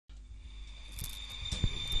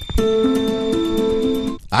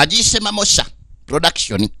Ajise Mamosa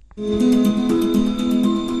Production.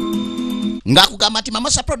 Ngakugamba ati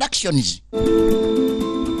Mamosa Productions.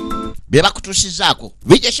 Beba kutusizako.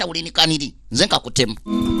 Vije shaulini kaniri. Nze nkakutema.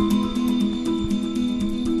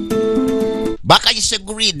 Bakayise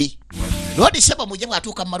greedy. Lodi seba muje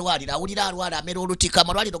bwatuka malwalira awulira alwala amera olutika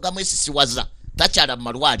malwaliro gamwesisiwaza takyala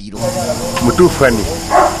malwaliro mutufani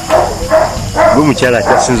gwe mukyala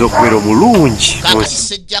atasinza okubeera omulungi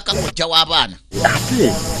kakisejja kakojja w'abaana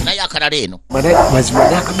ate naye akalala eno mazima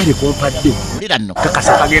n'akamere kompadde ulira nno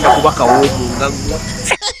kakasa kagenda kubaka w'omungago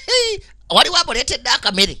waliwo amuleetedde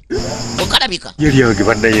akamere okalabika yali yange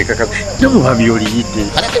bannaye kaka nomwami oliyidde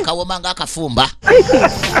kalabe kawoma ng'akafumba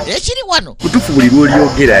ekiri wano mutufu buli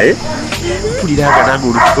lw'olyogera mpuliranga nange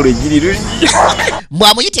olukikolo ennyini lungi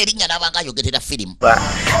mbwamuyita erinnya n'abanga ayogerera firimu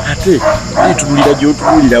ate netunulira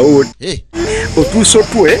gy'otunuulirawo otuusa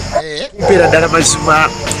otwe mpeera ddala mazima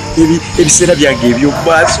ebiseera byange eby'omu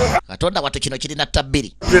maaso katonda wattu kino kirina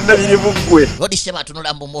ttabbiri byonna birimu ggwe odise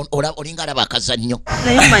batunula olinga alaba akazannyo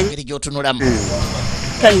eri gy'otunulamu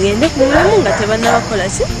kangende ku mulimu nga tebannabakola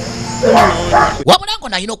ki wabula ngo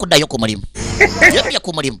nalina okuddayo ku mulimu yebye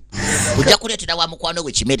ku mulimu ojja kuleetera wa mukwano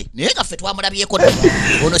we kimere naye gaffe twamulabyeko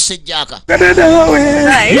ono sejjaaka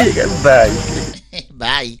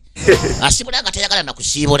bayi asibula nga tayagala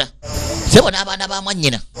nakusiibula sebo n'abaana ba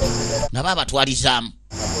mwannyina nabo abatwalizaamu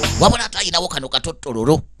wabula ate ayinawo kano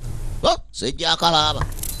katottololo sejjaaka baaba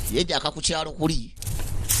yejjaaka ku kyalo kuli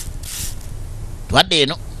twadde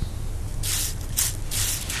eno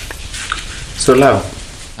So love,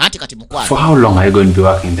 for how long are you going to be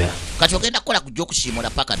working there?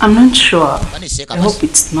 I'm not sure. I hope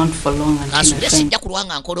it's not for long until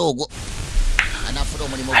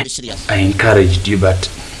I encouraged you, but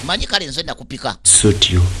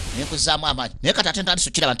suit you.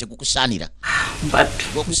 But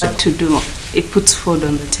what to do? It puts food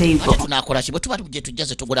on the table.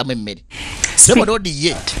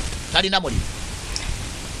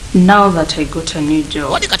 Now that I got a new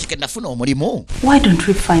job, why don't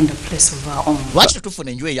we find a place of our own?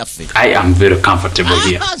 I am very comfortable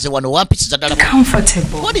here.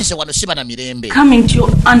 Comfortable? Coming to your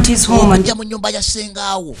auntie's home and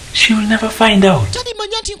she will never find out.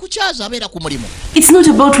 It's not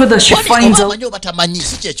about whether she finds out.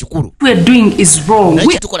 What we're doing is wrong.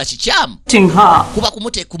 We're hurting her.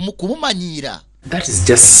 That is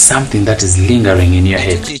just something that is lingering in your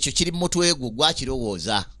head. At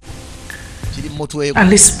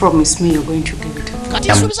least promise me you're going to give it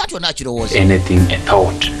anything a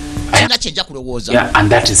thought. Yeah, and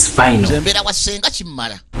that is final.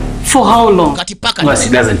 For how long? Because he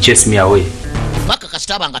doesn't chase me away.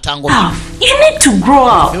 You need to grow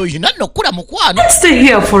up. Let's stay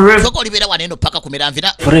here forever.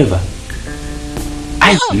 Forever?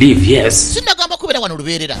 I live, yes.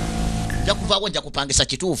 Look,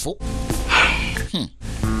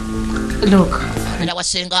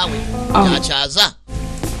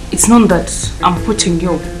 it's not that I'm putting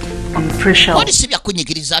you on pressure. I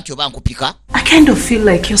kind of feel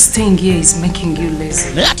like you're staying here is making you lazy.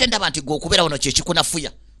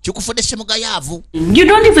 You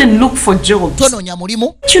don't even look for jobs.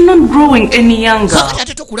 You're not growing any younger.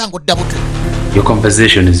 Your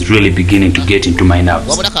conversation is really beginning to get into my nerves.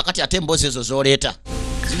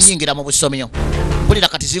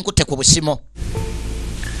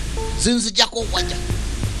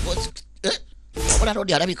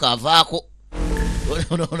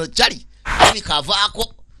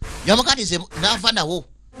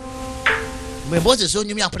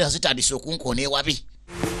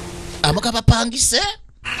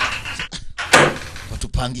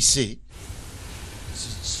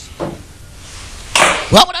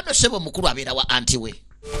 wabula no sebo mukulu abeera wa anti we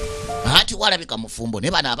anti walabika mufumbo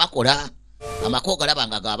ne bana abakola amakoga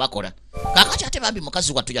labanga gabakola kakati ate bambi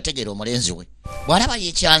mukazi wattu yategeera omulenzi we bwalaba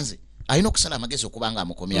yekyanze alina okusala amagezi okubanga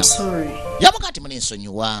amukomyawo yamugati mune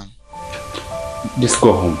nsonyiwa Just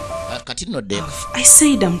go home. Kati no de. I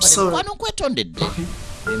said I'm sorry. Wano kwetondedde.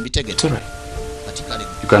 Mbitegete. Kati kale.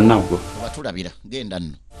 You can now go. Watulabira genda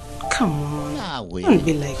nno. Come on. Don't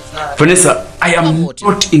be like that. Vanessa, I am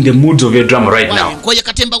not in the mood of your drama right now. Nkoye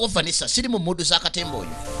katemba wo Vanessa, siri mu mood za katemba oyo.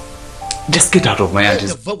 Just get out of my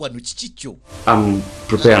auntie's. I'm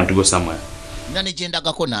preparing to go somewhere. Nani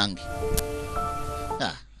jendagako nange.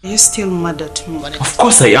 Are you still mad at me? Of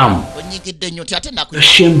course I am. You're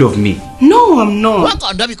ashamed of me. No, I'm not. Where's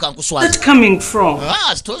that coming from?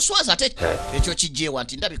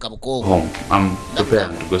 Home. I'm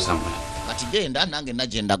preparing to go somewhere.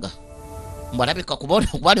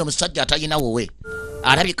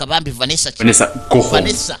 Vanessa, go home.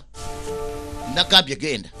 Vanessa. Nagambye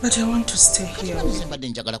genda. But I want to stay here. Mbadde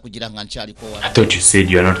njagala kugira nga nkyaliko wala. I thought you said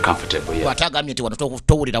you are not comfortable here. Watagambye nti wano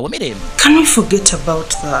towulirawo mirembe. Can we forget about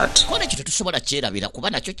that? Kone ekyo tetusobola kyerabira kuba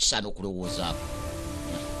nakyo kisaana okulowoozaako.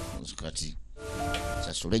 Kati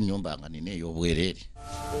sasula ennyumba nga nina ey'obwereere.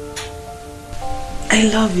 I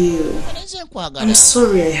love you. I'm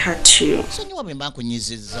sorry I hurt you. Sonyiwa bwe mba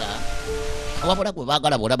nkunyizizza. Wabula gwe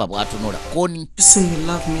baagala bw'olaba bw'atunula. Koni. Say you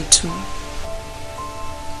love me too.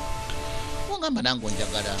 Wangamba nange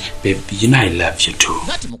onjagala. Babe, you know I love you too.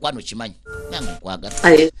 Nati mukwano kimanyi. Nange nkwagala.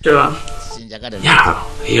 Sure. Sinjagala. Yeah,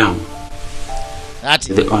 I am.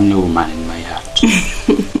 Nati. The only woman in my heart.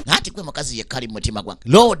 Nati gwe mukazi yekali mu mutima gwange.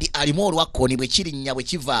 Lord alimu olwakkoni bwe kirinnya bwe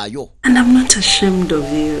kivaayo. And I'm not ashamed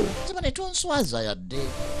of you. Nziba ne tonswaza yadde.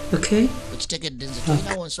 Okay? Ekitegedde nze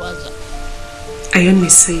tulinawo nswaza. I only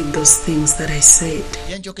said those things that I said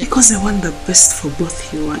because I want the best for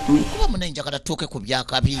both you and me. Kuba mune njagala tuuke ku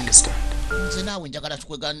byakabi. Nze naawe njagala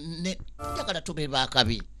tukwegane, njagala tube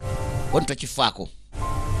baakabi. Wano tokifaako.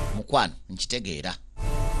 Mukwano nkitegeera.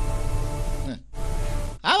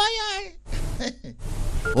 Abayaye.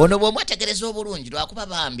 Ono bw'omwetegereza obulungi lwakuba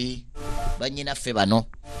bambi bannyinaffe bano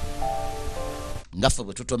ngaffe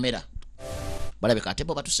bwe tutomera balabika ate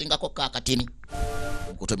bo batusingako kaakatini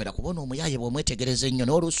okutomera kubona omuyaye bw'omwetegereza ennyo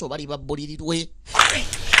n'oluusi obali babbulirirwe.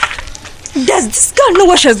 Does this girl know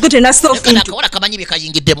what she has gotten herself into?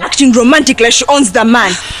 Acting romantic like she owns the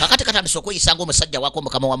man.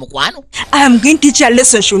 I am going to teach her a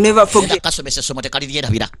lesson she'll never forget.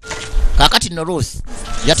 Kakati no Ruth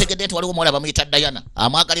yategedde nti waliwo omuwala bamuyita Diana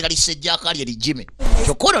amwagalira lisejjako ali erijime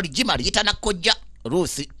kyokolo lijime aliyita nakojja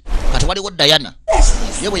Ruth kati waliwo Diana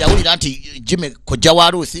ye bwe yawulira nti Jime kojja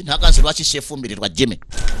wa Ruth naganze lwaki sheefumbirirwa Jime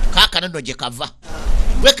kaakano nno gye kava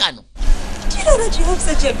bwe kano. Do you know that you have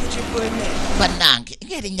such a beautiful name? Banange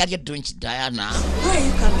ng'erinnya ly'eddungi Diana. Where are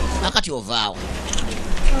you coming? Akati ovaawo.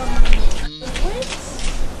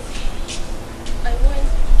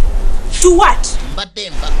 To what? Mbadde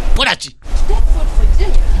nva. Kola ki?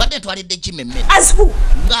 Mbadde ntwalidde Jime mmere. As who?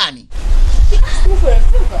 Ngani.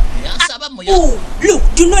 Yansaba muya. Oh,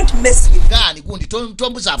 look, do not mess with me. Ngani gundi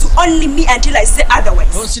tombuzaamu. Only me until I say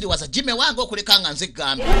otherwise. Tonsiriwaza Jime wange okuleka nga nze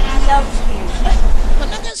gambye. I love him.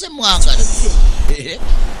 Banange mwagala.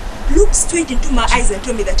 Look straight into my eyes and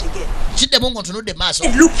tell me that again. Kidde mungu ntunudde maaso.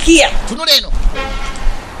 Look here. Tunula eno.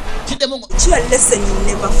 Kidde mungu. It's your lesson you'll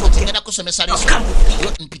never forget. Ngenda kusomesa leso.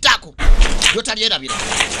 Mpitako. Yotalyerabira.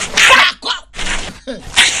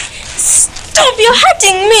 Stop, you're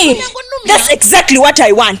hurting me. That's exactly what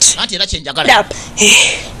I want. Anti era kyenjagala. Stand up.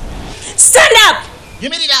 Stand up.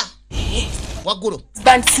 Yimirira. Waggulu.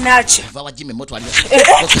 Band snatch. Va wajime moto ali.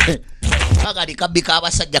 Kagali kabika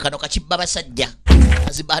abasajja kano kachibba basajja.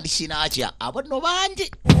 Azibandi sinaacha. Abono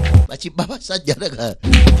bangi. Bachibba basajja daga.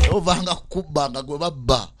 Ovanga kubanga gwe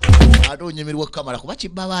babba. Adonyemirwa kamera kuba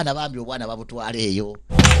chibba bana bambi obwana babutwale eyo.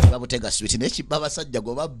 Babutega sweet ne chibba basajja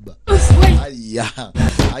gwe babba. Ayya.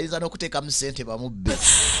 Aiza nokuteka msente bamubbe.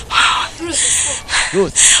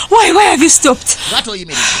 Ruth. Why have you stopped? Gato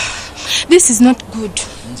yimirira. This is not good.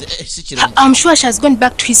 I'm sure she has gone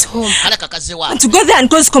back to his home. And to go there and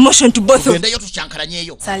cause commotion to both of them.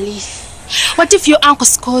 Sally, what if your uncle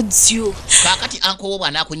scolds you?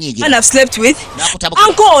 And I've slept with?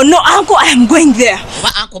 Uncle or no uncle, I am going there.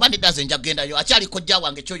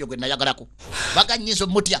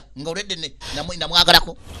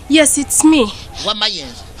 Yes, it's me. On my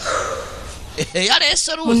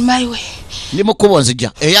way.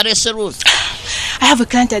 I have a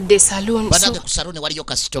client at the salon. So...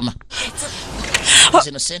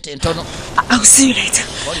 I'll see you later.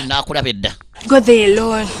 Go there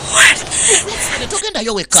alone. What?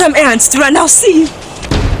 Some errands to run. I'll see you.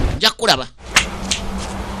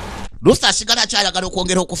 Ruth asigala akyayagala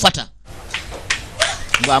okwongera okufata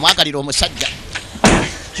ng'amwagalira omusajja.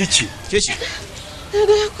 Kiki?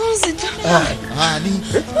 Ani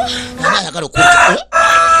ayagala okwongera.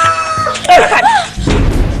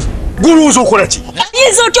 Guluuza okola ki?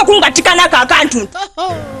 Yinza otya okungatikana ako akantu?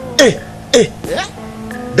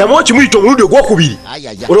 Ddamu okimuyita omulundi ogwokubiri.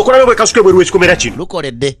 Olwokolabe bwe kasukwe bwe lw'ekikomera kino.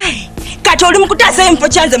 Lukoledde. Kati oli mu kutaasa empo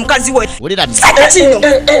kyanze mukazi we. Saka kino.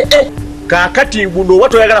 Kaakati buno oba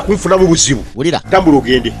toyagala kunfunamu buzibu. Tambula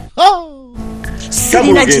ogende.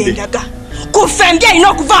 Sirina gyendaga. Kufa embi alina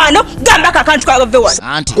okuva wano gamba kakantu kagave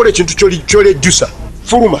wano. Kola ekintu ky'olejjusa.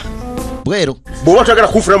 Fuluma. Bweru. Bw'oba toyagala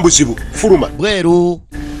kunfunamu buzibu. Fuluma. Bweru.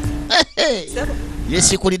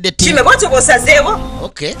 Yesikulidde ti. Kime bw'otyo bw'osazeewo?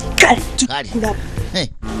 Okay. Kale.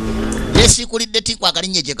 Yesikulidde ti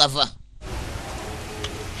kwagalinnya gye kava.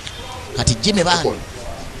 Kati Jime bana.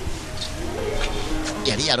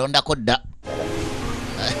 Yali yalondako dda.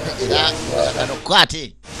 era kano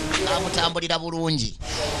kwate amutambulira bulungi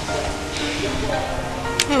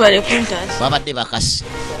babadde bakasi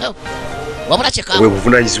wabula kyekabwe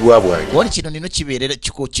buvunanyizibwa bwange woni kino nino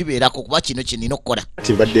kibeerako kuba kino kinina okukola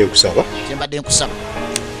ati mbadde nkusaba kyembadde nkusaba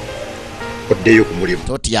oddeyo ku mulimu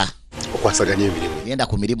totya okwasaganya emirimu genda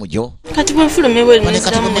ku mirimu gyo kati bwenfulume bwe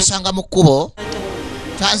kati bwemusanga mu kkubo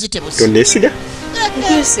tanzite busi tonneesiga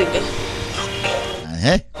nkwesiga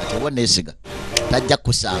kati oba neesiga tajja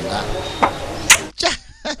kusanga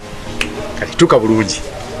kati tuka bulungi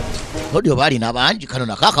odio baali n'abangi kano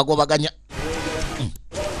nako akagobaganya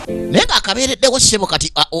naye ng'akabeereddewo ssebo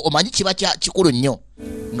kati omanyi kiba kikulu nnyo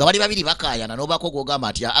nga bali babiri bakaayana n'obaako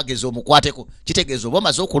gw'ogamba nti ageza omukwateko kitegeeza oba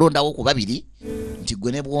omaze okulondawo ku babiri nti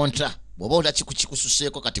gwe ne bwonta bw'oba ola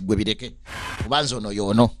kikususeeko kati gwe bireke kubanza ono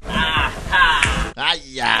yoono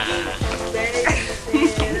aya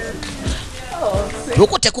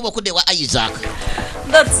lukutte kuba okudde wa Isaac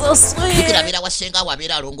tukirabira wasenga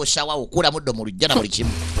wabeera alongosaawo okuula muddo mu lujja na buli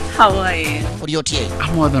kimu oli otye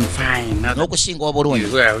n'okusinga obulungi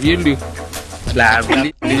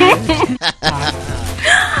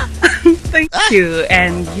Thank you.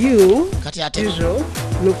 And you kati ate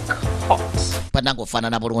look hot. pananga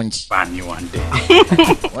ofaanana bulungi Funny one day.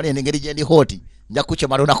 wali engeri gye ndi hoti nja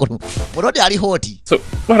kukyomala olunaku lumu mulodi ali hoti So,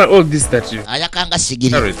 what are all this that you... ayakanga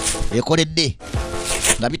sigiri ekoledde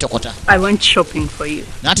nga bitokota I went shopping for you.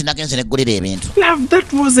 nanti nagenze neggulira ebintu Love,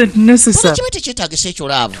 that wasn't necessary. kiba tekyetaagisa ekyo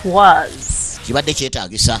laavu Was kibadde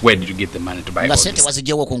kyetaagisa Where did you get the money to buy nga all sente this?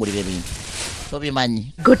 wazigyewo okungulira ebintu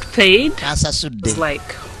tobimanyi good paid. ansasudde It's like,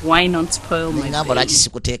 why not spoil my ngamba lwaki baby?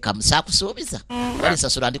 sikuteekamu saakusuubiza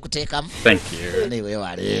walisasula ndikuteekamu Thank you.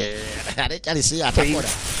 niwewale ate kyalisi atakola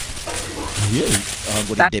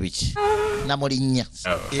angulidde biki namulinnya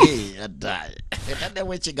addaye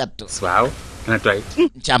etaddemu ekigatto Wow. Can I try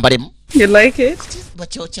it? nkyambalemu You like it?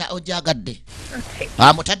 bakyokya ojagadde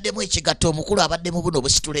amutaddemu ekigatto omukulu abadde mu buno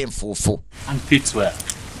obusitula enfuufu And fits well.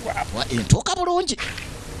 entuuka bulungi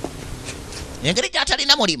engeri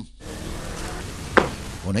gyatalina mulimu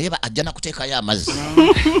ono yeba ajja nakuteekayo amazzi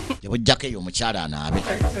yebujjako eyo omukyala anaabe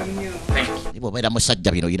niba obeera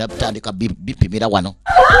musajja bino yina bitandika bipimira wano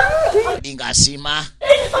edi ng'asiima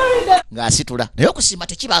ng'asitula naye okusiima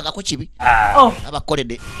tekibangako kibi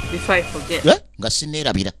abakoledde Before I forget. nga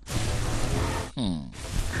sinneerabira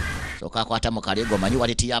soka akwata mu kaleego manyi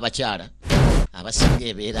waleti y'abakyala abasinga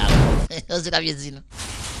ebeeraawo ozirabye zino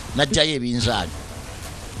najjayo ebinzaali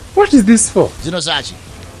What is this for? zino zaaki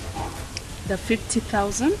The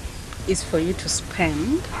 50,000 is for you to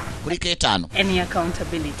spend. kuliko etaano Any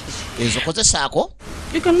accountability. ezo kozesaako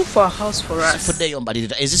You can look for a house for us. fuddeyo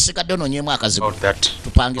mbalirira ezisigadde onoonyeemu akazibu About that.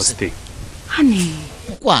 tupangise Thing. Honey,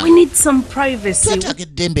 mukwano we need some privacy. twetaaga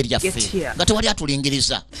eddembe Get lyaffe here. nga tewali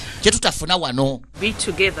atulingiriza kye tutafuna wano Be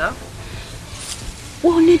together.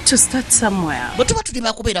 We'll need to start somewhere. bwe tuba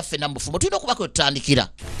tulima kubeera ffenna mu bufumbo tulina okubako tutandikira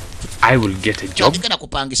I will get a job. tandikira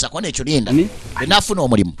kupangisako nekyo linda Ni? enaafuna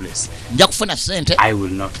omulimu Place. nja kufuna ssente I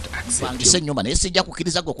will not accept pangisa you. ennyumba naye sijja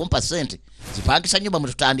kukkiriza gwe okumpa ssente zipangisa ennyumba mwe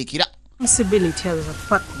tutandikira Responsibility as a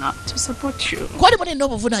partner to support you. kwalimu nina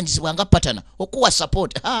obuvunaanyizibwa nga patana okuwa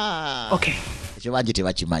support Okay. ekyo bangi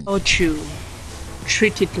tebakimanyi About you.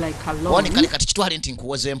 Treat it like a woni loan. kale kati kitwale nti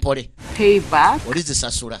nkuwoza empole Pay back.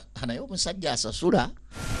 olizisasula naye omusajja asasula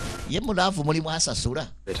ye mulaavu mulimu asasula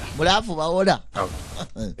Better. mulaavu bawola Oh.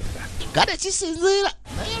 kale kisinziira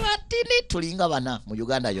naye batini tulinga bana mu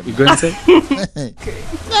Uganda You yonna go and say?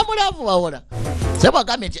 nga mulaavu bawola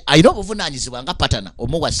sebwagambye nti alina obuvunaanyizibwa nga patana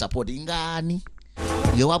omuwa sapoti ngaani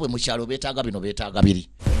ngewaabwe mu kyalo beetaaga bino beetaaga biri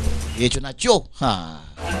ekyo nakyo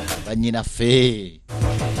banyinaffe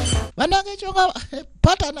banange ekyo nga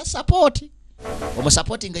patana sapoti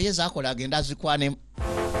omusapoti nga ye zaakola agenda azikwanemu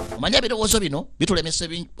omanya ebirowoozo bino bitulemesa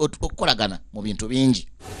okukolagana mu bintu bingi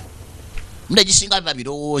mune gisinga biba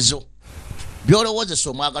birowoozo byolowoozesa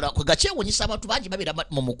omwagala kwe gakyewunyisa abantu bangi babeera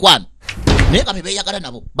mu mukwano naye nga bebeeyagala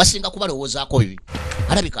nabo basinga kubalowoozaako bibi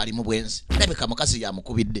alabika ali mu bwenzi alabika mukazi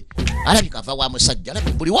yamukubidde alabika ava wa musajja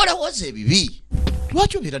alabika buli wolowooza ebibi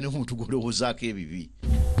lwaki obeera n'omuntu gwolowoozaako ebibi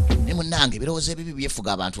ne munnange ebirowoozo ebibi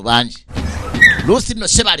byefuga abantu bangi luusi nno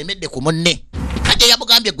seba alemedde ku munne kajja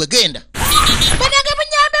yamugambye gwe genda banange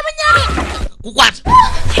bunyambe kukwata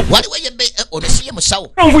waliwo yebbe onesiye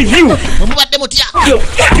musawo mumubadde mutya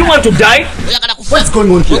You want to die? oyagala What's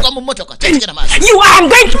going on here? kufa mu mmotoka tekigenda maaso I'm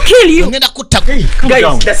going to kill you. ngenda kutta Guys,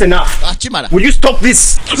 that's enough. kimala Will you stop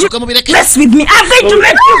this? soke mubireke Mess with me. I'm going to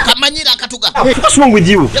make you. kamanyira nkatuga What's wrong with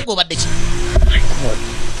you? yegwe obadde ki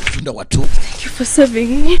tunda watu for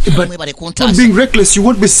saving me. But being reckless, you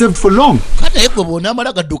won't be saved for long. With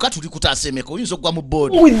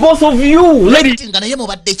both of you, lady.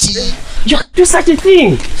 You do such a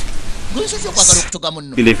thing.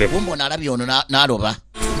 Believe it.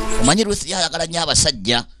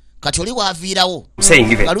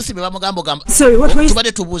 Sorry, what were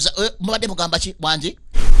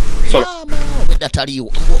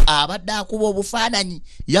you abadde akuba obufaananyi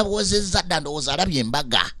yabwozezza dda ndowooza alabye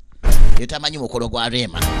embaga etamanyi mukolo gwa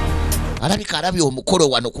Rema alabika alabye omukolo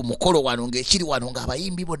wano ku mukolo wano ng'ekiri wano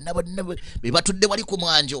ng'abayimbi bonna be batudde wali ku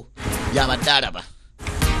mwanjo yabadde alaba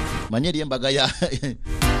manye eri embaga ya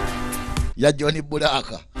John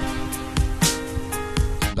Bulaka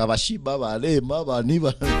nga bashiba balema bani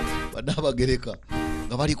banabagereka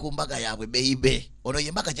nga bali ku mbaga yaabwe beibe ono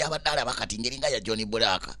yembaga gyabadde alaba kati ngeri nga ya John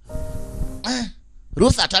Bulaka.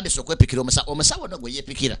 Ruth atandise okwepikira omusawo ono gwe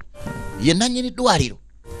yeepikira ye nannyini ddwaliro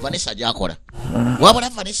Vanessa gy'akola wabula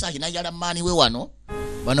Vanessa alina yalamaani we wano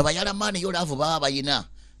bano bayalamaani yo laavu baba bayina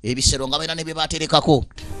ebisero nga balina ne bye baaterekako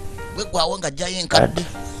bwe gwawo ng'ajjayo enkadde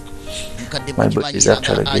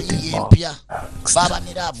empya baba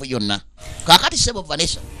ne laavu yonna kaakati sebo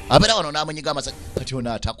Vanessa abeera wano n'amunyiga amasaji kati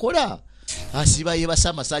ono atakola asiba yebasa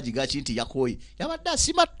amasaji gaki nti yakooyi yabadde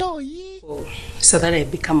asima ttooyi. So that I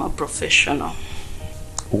become a professional.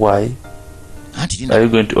 Why? Are you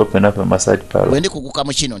going to open up a massage parlor? Wendi kuguka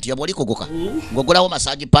mu kino nti yaboli kuguka ngogulawo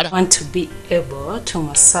massage parlor. I want to be able to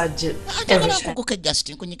massage everything. Kuguka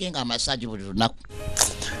just kunyikenga massage buli lunaku.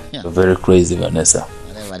 You're very crazy, Vanessa.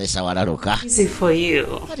 Vanessa walaluka. Easy for you.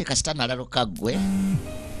 Kati kasitana alaluka gwe.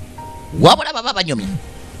 Wabula baba banyomya.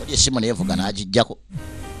 Odi esimu nevuga n'agijjako.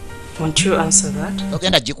 Won't you answer that?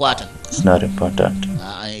 Ogenda gikwata. It's not important.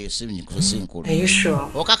 Are you sure?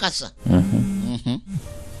 Okakasa.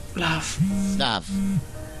 Love.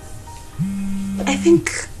 I think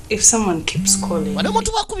if someone keeps calling. Wano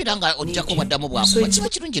omuntu wakubira nga ojjako baddamu bwakuba kiba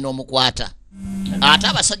kirungi n'omukwata. Ate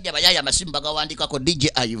abasajja bayaya amasimu bagawandikako DJ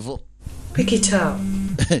Ivo. Pick it up.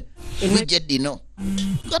 DJ Dino.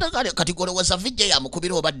 Kati golowooza VJ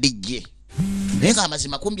yamukubira oba DJ. Nenga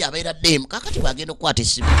amazima kumbi abeera ddemu kakati bwagenda okukwata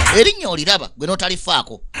essimu erinnya oliraba gwe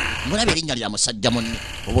n'otalifaako mulaba erinnya lya musajja munne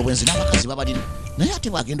obwo bwenzi n'abakazi babalina naye ate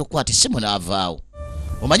bwagenda okukwata essimu n'avaawo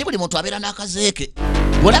omanyi buli muntu abeera n'akazeeke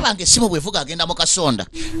bw'olabanga essimu bwevuga agenda mu kasonda.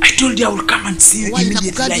 I told you I will come and see you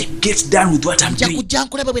immediately I get done with what I'm doing. Njakujja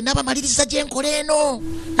nkulaba bwe naabamaliriza gye nkola eno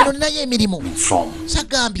ninayo emirimu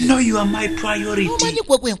sagambye. No, you are my priority. Omanyi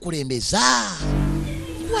gwe gwenkulembeza.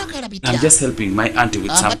 I'm just helping my auntie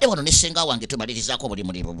with some.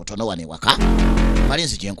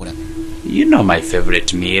 You know my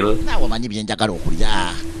favorite meal.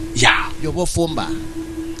 Yeah.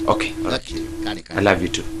 Okay. I love you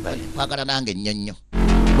too. Bye.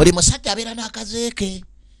 Buli musajja abeera n'akazeeke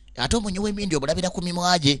ate omunyi w'emindi obulabira ku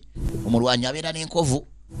mimwa gye omulwanyi abeera n'enkovu.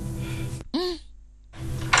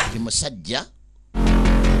 Buli musajja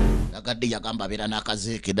agadde yagamba abeera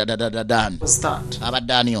n'akazeeke dadadadadan.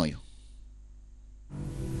 Abaddaani oyo.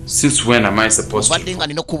 Since when am I supposed to? Obadde nga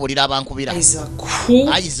nina okubulira abankubira.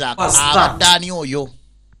 Isaac abaddaani oyo.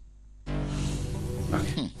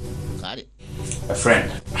 Kale. A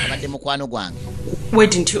friend. Abadde mukwano gwange. Why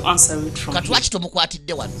didn't you answer it from Kati lwaki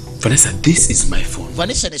tomukwatidde wano? Vanessa, this is my phone.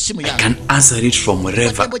 Vanessa n'essimu yange. I can answer it from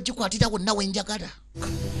wherever. Gikwatira wonna we njagala.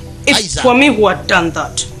 If for me who had done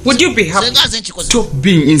that, would you be happy? Stop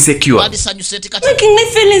being insecure. Making me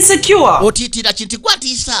feel insecure.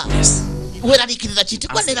 Yes.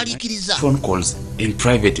 Phone calls in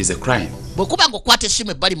private is a crime. So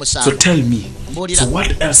tell me, so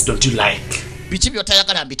what else don't you like?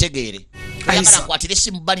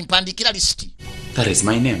 That is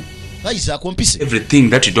my name. Everything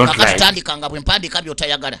that you don't like.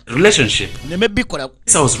 Relationship.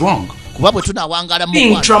 Yes, I was wrong.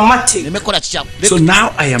 Being dramatic. So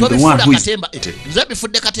now I am the one who is.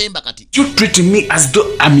 You treating me as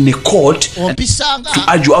though I'm in a court to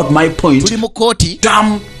argue out my point.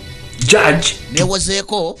 Damn judge.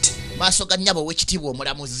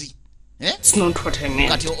 It's not what I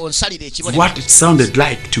meant. What it sounded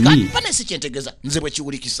like to me.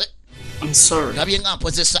 I'm sorry. You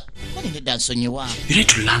need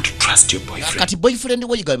to learn to trust your boyfriend.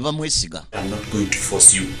 I'm not going to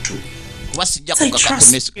force you to. I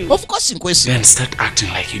trust you. Of course, Then start acting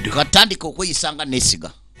like you do.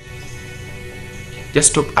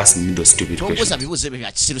 Just stop asking me those stupid questions.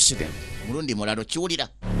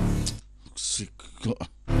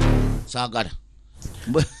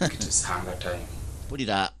 It is hunger time.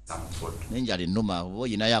 Some food.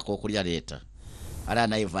 Ala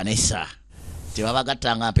naye Vanessa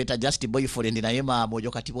tebabagattanga mpeta just boyfriend naye maama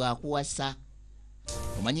ojo kati bwakuwasa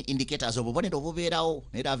omanyi indicators obubonero obubeerawo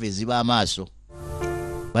ne lava eziba amaaso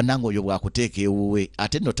bannange oyo bwakuteeka ewuwe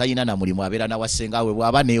ate nno talina na mulimu abeera nawassenga we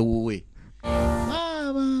bw'aba n'ewuwe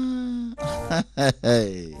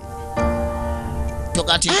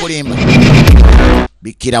toka nti nkulimba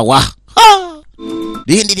bikirawa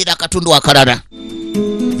lindirira akatundu akalala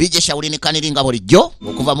vije shaulini kaniringa bulijjo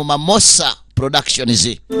okuva mu Mamosa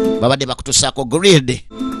Productions babadde bakutusaako grid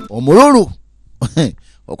omululu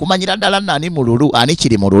okumanyira ddala nani mululu ani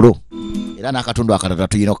kiri mululu era n'akatundu akalala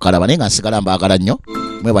tuyina okukalaba naye nga nsigala mbaagala nnyo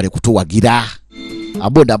mwe bali kutuwagira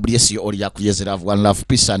abo WSO oli yakuyezera love, one love,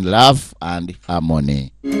 peace and love and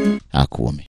harmony akuume.